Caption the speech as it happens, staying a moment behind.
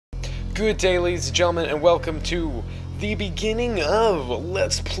Good day, ladies and gentlemen, and welcome to the beginning of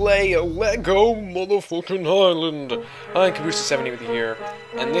Let's Play Lego Motherfucking Island. I'm KoopaNinjaBros with you here,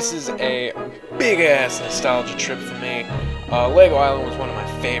 and this is a big-ass nostalgia trip for me. Lego Island was one of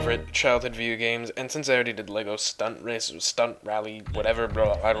my favorite childhood video games, and since I already did Lego Stunt Race, or Stunt Rally, whatever,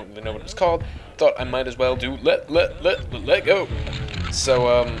 bro, I don't even know what it was called, thought I might as well do Let Go.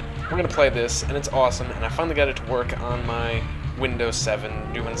 So, we're gonna play this, and it's awesome, and I finally got it to work on my Windows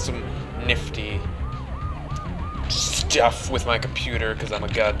 7, doing some nifty stuff with my computer because I'm a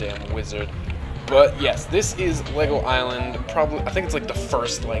goddamn wizard. But yes, this is Lego Island. Probably, I think it's like the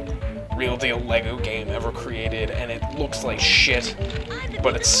first like real deal Lego game ever created, and it looks like shit,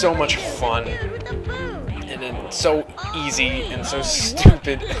 but it's so much fun, and it's so easy and so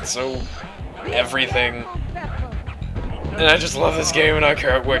stupid and so everything. And I just love this game, and I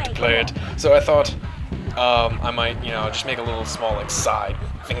can't wait to play it. So I thought I might, just make a little small, like, side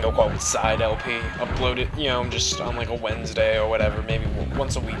LP, upload it, just on, like, a Wednesday or whatever, maybe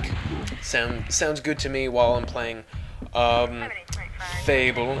once a week. Sounds good to me while I'm playing,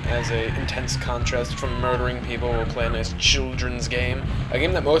 Fable as a intense contrast from murdering people. We'll play a nice children's game, a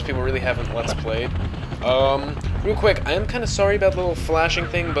game that most people really haven't Let's Played. Real quick, I am kind of sorry about the little flashing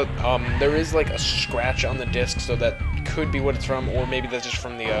thing, but, there is, like, a scratch on the disc, so that could be what it's from, or maybe that's just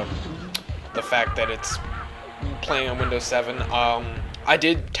from the fact that it's playing on Windows 7. I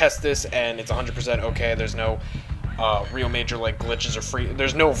did test this, and it's 100% okay. There's no real major like glitches or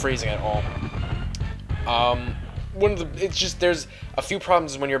there's no freezing at all. It's just there's a few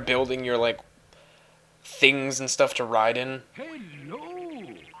problems when you're building your like things and stuff to ride in. Hello,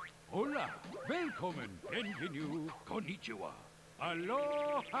 hola, welcome, bienvenue, konnichiwa,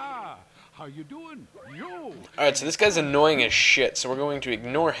 aloha. How you doing? Yo. Alright, so this guy's annoying as shit, so we're going to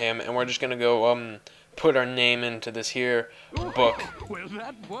ignore him, and we're just gonna go, put our name into this here book. Well,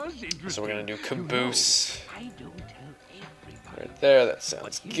 that was interesting. So we're gonna do caboose. Right there, that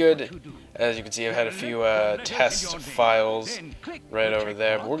sounds good. As you can see, I've had a few, test files right over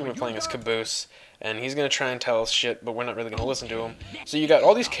there, but we're gonna be playing as Caboose, and he's gonna try and tell us shit, but we're not really gonna listen to him. So you got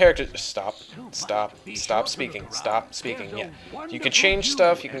all these characters. Stop speaking, yeah. You can change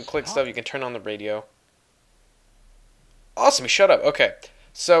stuff, you can click stuff, you can turn on the radio. Awesome, he shut up. Okay,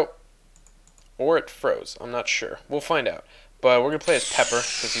 so, or it froze, I'm not sure. We'll find out. But we're gonna play as Pepper,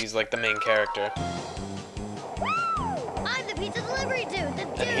 because he's like the main character. I'm the pizza delivery dude,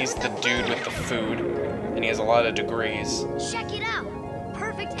 And he's the dude with the food, and he has a lot of degrees. Check it out.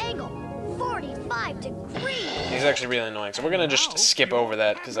 Perfect angle. 45 degrees. He's actually really annoying, so we're gonna just skip over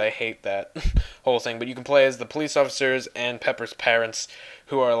that because I hate that whole thing. But you can play as the police officers and Pepper's parents,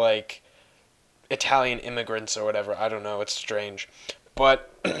 who are like Italian immigrants or whatever. I don't know, it's strange.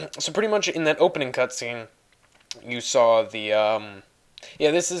 But so pretty much in that opening cutscene, you saw the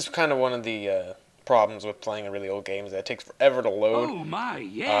yeah, this is kind of one of the problems with playing a really old game, is that it takes forever to load. Oh my,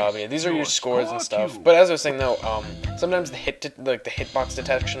 yes. Yeah, these are your scores and stuff. But as I was saying though, sometimes the hitbox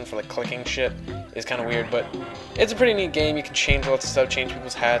detection for like clicking shit is kind of weird. But it's a pretty neat game. You can change lots of stuff, change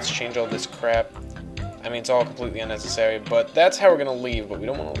people's hats, change all this crap. I mean, it's all completely unnecessary. But that's how we're gonna leave. But we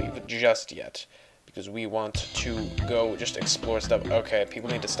don't want to leave it just yet, because we want to go just explore stuff. Okay, people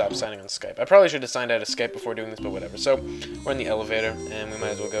need to stop signing on Skype. I probably should have signed out of Skype before doing this, but whatever. So, we're in the elevator, and we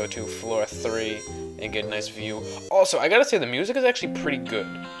might as well go to floor 3 and get a nice view. Also, I gotta say, the music is actually pretty good.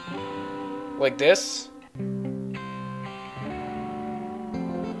 Like this.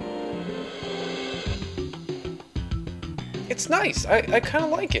 It's nice. I kind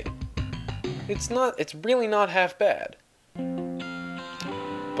of like it. It's really not half bad.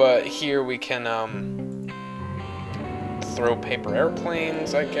 But here we can, throw paper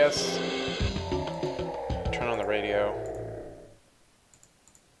airplanes, I guess. Turn on the radio.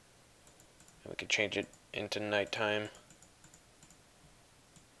 And we could change it into nighttime.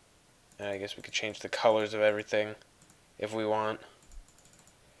 And I guess we could change the colors of everything if we want.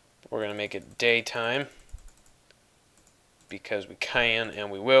 But we're gonna make it daytime, because we can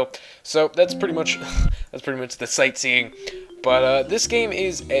and we will. So that's pretty much the sightseeing. But this game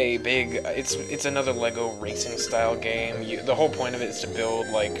is a big. It's another Lego racing style game. The whole point of it is to build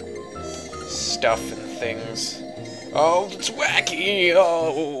like stuff and things. Oh, it's wacky!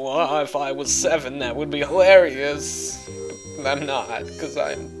 Oh, if I was 7, that would be hilarious. I'm not, because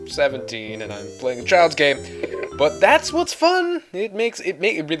I'm 17 and I'm playing a child's game. But that's what's fun. It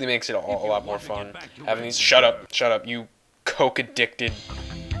really makes it a lot more fun. Having these. Shut up, you coke addicted.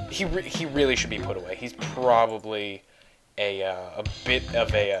 He really should be put away. He's probably a bit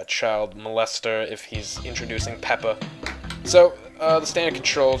of a child molester if he's introducing Peppa. So, the standard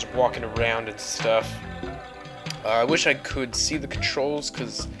controls, walking around and stuff. I wish I could see the controls,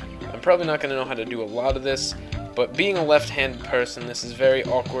 because I'm probably not going to know how to do a lot of this, but being a left-handed person, this is very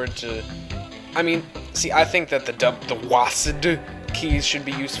awkward to... I mean, see, I think that the WASD keys should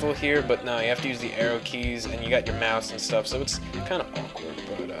be useful here, but no, you have to use the arrow keys, and you got your mouse and stuff, so it's kind of awkward,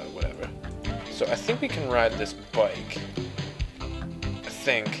 but whatever. So I think we can ride this bike. I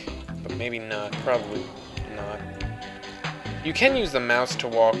think, but maybe not. Probably not. You can use the mouse to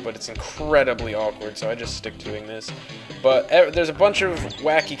walk, but it's incredibly awkward, so I just stick to doing this. But there's a bunch of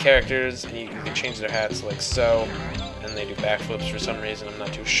wacky characters, and you can change their hats like so, and they do backflips for some reason, I'm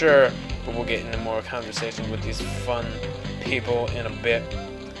not too sure, but we'll get into more conversations with these fun people in a bit.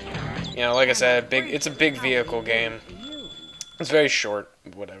 You know, like I said, it's a big vehicle game. It's very short,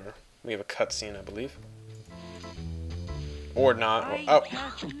 whatever. We have a cutscene, I believe. Or not. Oh.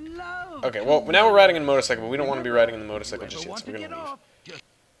 Okay, well, now we're riding in a motorcycle, but we don't want to be riding in the motorcycle just yet, so we're gonna leave.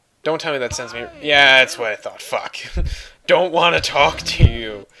 Don't tell me that sends me... Yeah, that's what I thought. Fuck. Don't want to talk to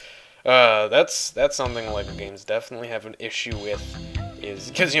you. That's something LEGO games definitely have an issue with, is...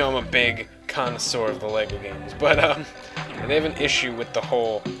 Because, you know, I'm a big connoisseur of the LEGO games, but, they have an issue with the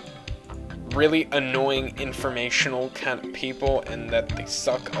whole really annoying informational kind of people, and that they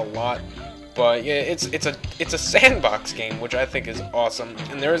suck a lot. But yeah, it's a sandbox game, which I think is awesome,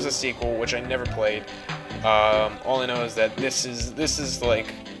 and there is a sequel which I never played. All I know is that this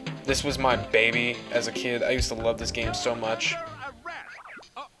was my baby as a kid. I used to love this game so much.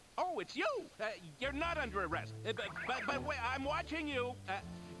 Oh, it's you. You're not under arrest. But wait, I'm watching you.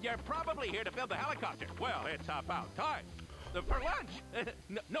 You're probably here to build the helicopter. Well, it's about time. For lunch.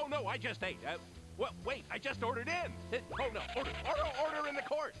 No, I just ate. Well, wait, I just ordered in. Oh, no, order in the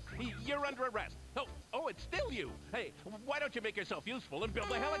court. You're under arrest. Oh, it's still you. Hey, why don't you make yourself useful and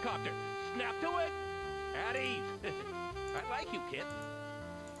build a helicopter? Snap to it. At ease. I like you, kid.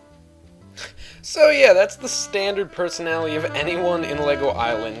 So yeah, that's the standard personality of anyone in Lego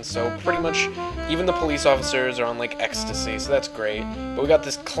Island. So pretty much, even the police officers are on like ecstasy, so that's great. But we got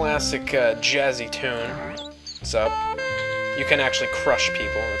this classic jazzy tune. What's up? You can actually crush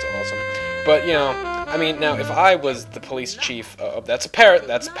people. That's awesome. But, you know, I mean, now, if I was the police chief of... That's a parrot.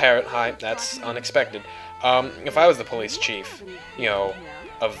 Hi, that's unexpected. If I was the police chief, you know,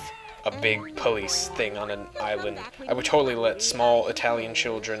 of a big police thing on an island, I would totally let small Italian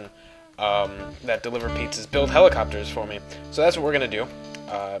children that deliver pizzas build helicopters for me. So that's what we're going to do,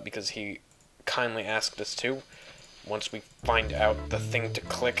 because he kindly asked us to. Once we find out the thing to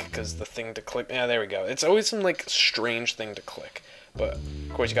click, because the thing to click... Yeah, there we go. It's always some, like, strange thing to click. But,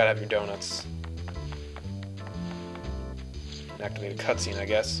 of course, you gotta have your donuts. Activate a cutscene, I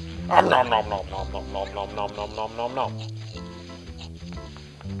guess. Nom nom nom nom nom nom nom nom nom nom nom nom nom.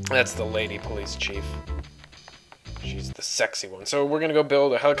 That's the lady police chief. She's the sexy one. So we're gonna go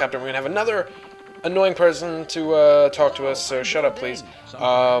build a helicopter. We're gonna have another annoying person to talk to us. So shut up, please.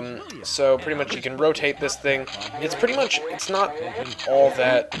 So pretty much you can rotate this thing. It's pretty much, it's not all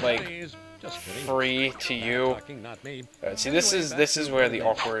that like free to you. See, this is where the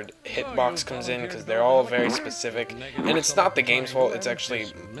awkward hitbox comes in, because they're all very specific, and it's not the game's fault. It's actually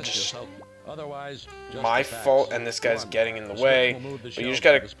just my fault, and this guy's getting in the way. But you just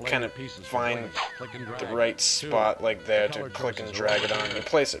gotta kind of find the right spot, like there, to click and drag it on. You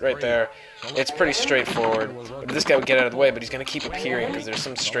place it right there. It's pretty straightforward. But this guy would get out of the way, but he's gonna keep appearing because there's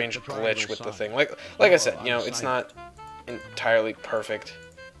some strange glitch with the thing. Like I said, you know, it's not entirely perfect.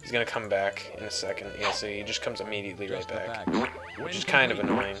 He's gonna come back in a second. Yeah, so he just comes immediately right back, which is kind of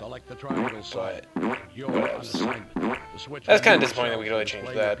annoying. But that's kind of disappointing that we could only change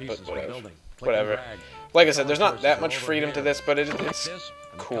that. But whatever. Like I said, there's not that much freedom to this, but it's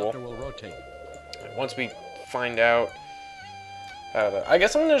cool. Once we find out how to, I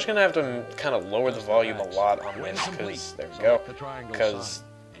guess I'm just gonna have to kind of lower the volume a lot on this, because there we go. Because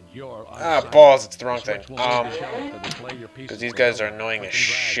balls, it's the wrong thing. Because these guys are annoying as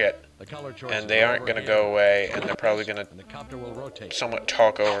shit, and they aren't gonna go away, and they're probably gonna somewhat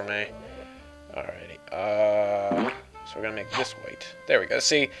talk over me. Alrighty, so we're gonna make this white. There we go.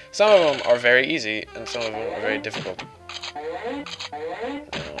 See, some of them are very easy, and some of them are very difficult.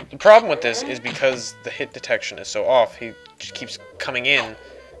 The problem with this is because the hit detection is so off, he just keeps coming in,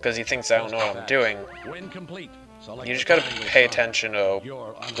 because he thinks I don't know what I'm doing. You just gotta pay attention to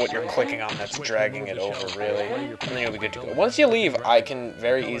what you're clicking on that's dragging it over, really, and then you'll be good to go. Once you leave, I can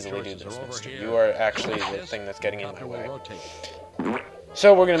very easily do this, mister. You are actually the thing that's getting in my way.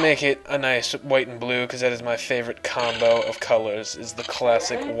 So we're gonna make it a nice white and blue, because that is my favorite combo of colors, is the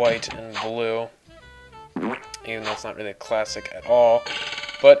classic white and blue. Even though it's not really a classic at all.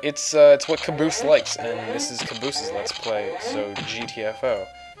 But it's what Caboose likes, and this is Caboose's Let's Play, so GTFO.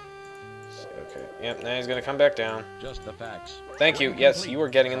 Okay. Yep, now he's gonna come back down. Just the facts. Thank you. Yes, you were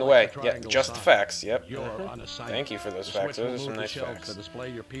getting in the way. Yeah, just the facts. Yep. You're on assignment. Thank you for those The facts. switch will Those are some move the nice shelves facts. to display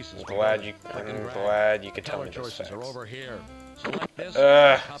your pieces I'm for glad building. you. Click and I'm drag. glad you could tell Color me those choices are facts. over here. Select this.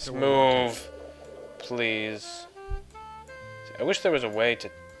 Helicopter will rotate. Move, please. See, I wish there was a way to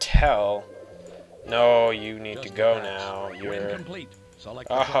tell. No, you need to Just go the facts. now. When You're. complete, select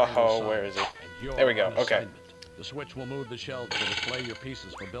the Oh, triangle sign, where is it? and you're There we go. on Okay. assignment. The switch will move the shelves to display your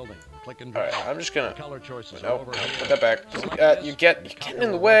pieces for building. Click and All drag. right, I'm just gonna. Color choices are Nope, over nope, here. put that back. Select You're this. getting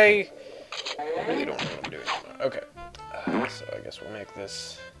in the way. I really don't know what I'm doing anymore. Okay. So I guess we'll make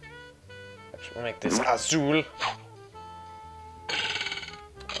this. Actually, we'll make this azul.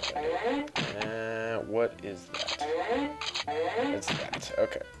 What is that? It's that.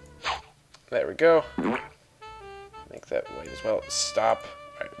 Okay. There we go. Make that white as well. Stop.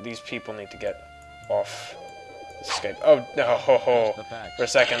 Alright, these people need to get off the Skype. Oh, no. For a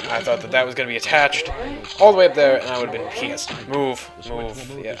second, I thought that was going to be attached all the way up there, and I would have been pissed. Move.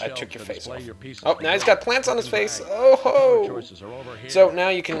 Yeah, I took your face off. Oh, now he's got plants on his face. Oh, ho. So now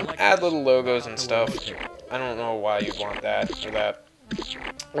you can add little logos and stuff. I don't know why you'd want that or that.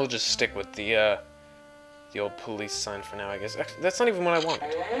 We'll just stick with the old police sign for now, I guess. Actually, that's not even what I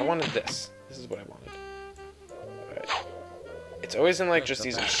wanted. I wanted this. This is what I wanted. Alright. It's always in, like, just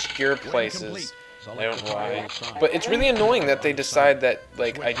these obscure places. I don't know why. But it's really annoying that they decide that,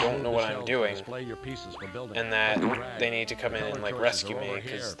 like, I don't know what I'm doing. And that they need to come in and, like, rescue me,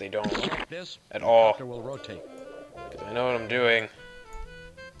 because they don't at all. Because I know what I'm doing.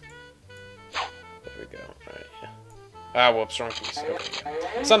 There we go. Alright, yeah. Ah, whoops, wrong piece. Okay,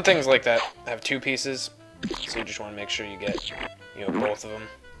 yeah. Some things like that have two pieces, so you just want to make sure you get, you know, both of them.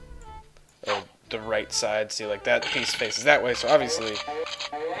 Or the right side. See, like, that piece faces that way, so obviously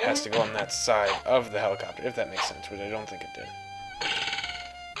it has to go on that side of the helicopter, if that makes sense, which I don't think it did.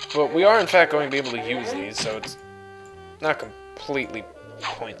 But we are, in fact, going to be able to use these, so it's not completely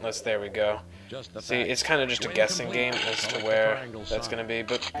pointless. There we go. See, it's kind of just a guessing game as to where that's going to be,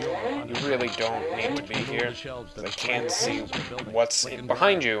 but you really don't need to be here, because I can't see what's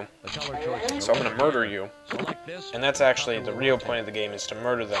behind you, so I'm going to murder you. And that's actually the real point of the game, is to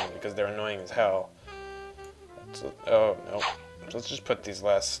murder them, because they're annoying as hell. So, oh, no. Let's just put these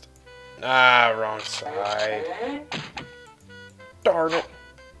last... Ah, wrong side. Darn it.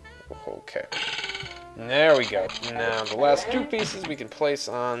 Okay. There we go. Now, the last two pieces we can place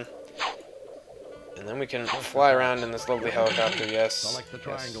on... And then we can fly around in this lovely helicopter, yes.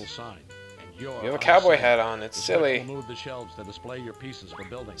 You have a cowboy hat on, it's silly.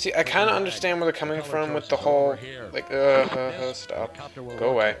 See, I kind of understand where they're coming from with the whole, like, stop.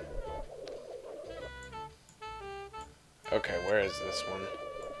 Go away. Okay, where is this one?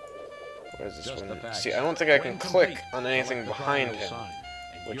 Where is this one? See, I don't think I can click on anything behind him,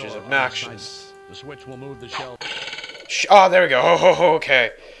 which is obnoxious. Oh, there we go. Oh,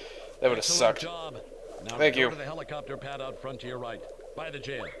 okay. That would have sucked. Thank you. Go to the helicopter pad out front to your right, by the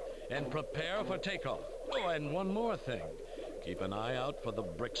jail, and prepare for takeoff. Oh, and one more thing. Keep an eye out for the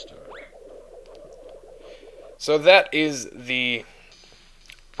Brickster. So that is the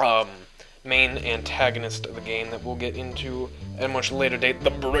main antagonist of the game that we'll get into at a much later date,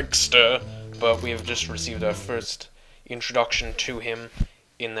 the Brickster. But we have just received our first introduction to him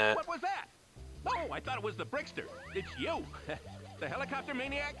in that. What was that? Oh, I thought it was the Brickster. It's you. The helicopter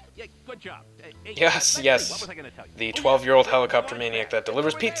maniac? Yeah, good job. Yes, yes. What was I gonna tell you? The 12-year-old helicopter maniac that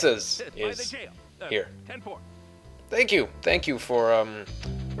delivers pizzas is here. 10-4. Thank you for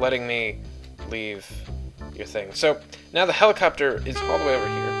letting me leave your thing. So now the helicopter is all the way over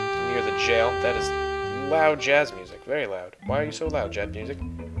here near the jail. That is loud jazz music, very loud. Why are you so loud, jazz music?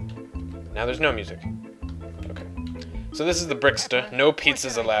 Now there's no music. Okay. So this is the Brickster. No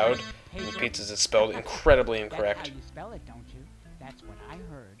pizzas allowed. And pizzas is spelled incredibly incorrect. That's how you spell it, don't you? That's what I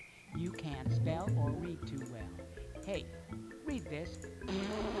heard. You can't spell or read too well. Hey, read this.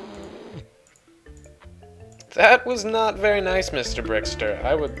 That was not very nice, Mr. Brickster.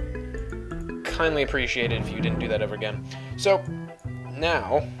 I would kindly appreciate it if you didn't do that ever again. So,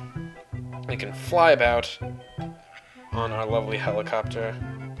 now, we can fly about on our lovely helicopter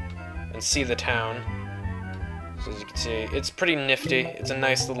and see the town. So as you can see, it's pretty nifty. It's a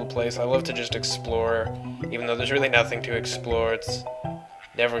nice little place. I love to just explore, even though there's really nothing to explore. It's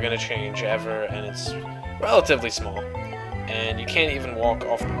never going to change, ever, and it's relatively small. And you can't even walk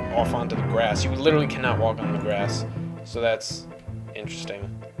off onto the grass. You literally cannot walk on the grass. So that's interesting.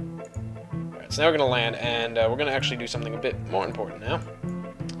 Alright, so now we're going to land, and we're going to actually do something a bit more important now,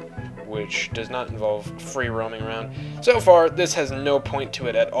 which does not involve free roaming around. So far, this has no point to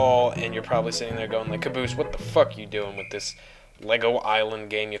it at all, and you're probably sitting there going like, Caboose, what the fuck are you doing with this Lego Island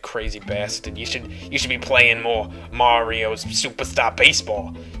game, you crazy bastard. You should be playing more Mario's Superstar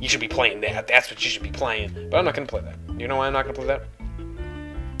Baseball. You should be playing that. That's what you should be playing. But I'm not gonna play that. You know why I'm not gonna play that?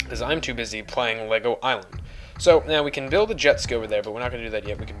 Because I'm too busy playing Lego Island. So now we can build a jet ski over there, but we're not gonna do that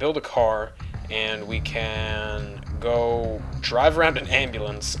yet. We can build a car, and we can go drive around an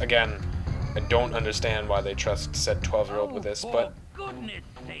ambulance. Again, I don't understand why they trust said 12-year-old with this, but... For goodness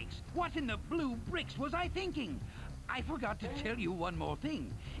sakes, what in the blue bricks was I thinking? I forgot to tell you one more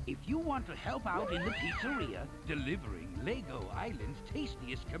thing. If you want to help out in the pizzeria, delivering Lego Island's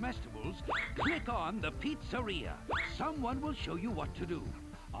tastiest comestibles, click on the pizzeria. Someone will show you what to do.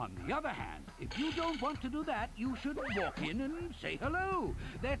 On the other hand, if you don't want to do that, you should walk in and say hello.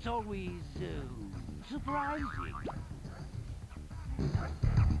 That's always, surprising.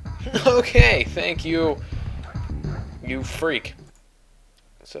 Okay, thank you, you freak.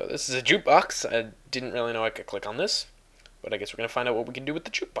 So this is a jukebox. I didn't really know I could click on this, but I guess we're gonna find out what we can do with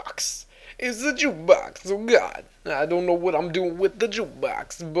the jukebox. It's a jukebox, oh god. I don't know what I'm doing with the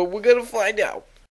jukebox, but we're gonna find out.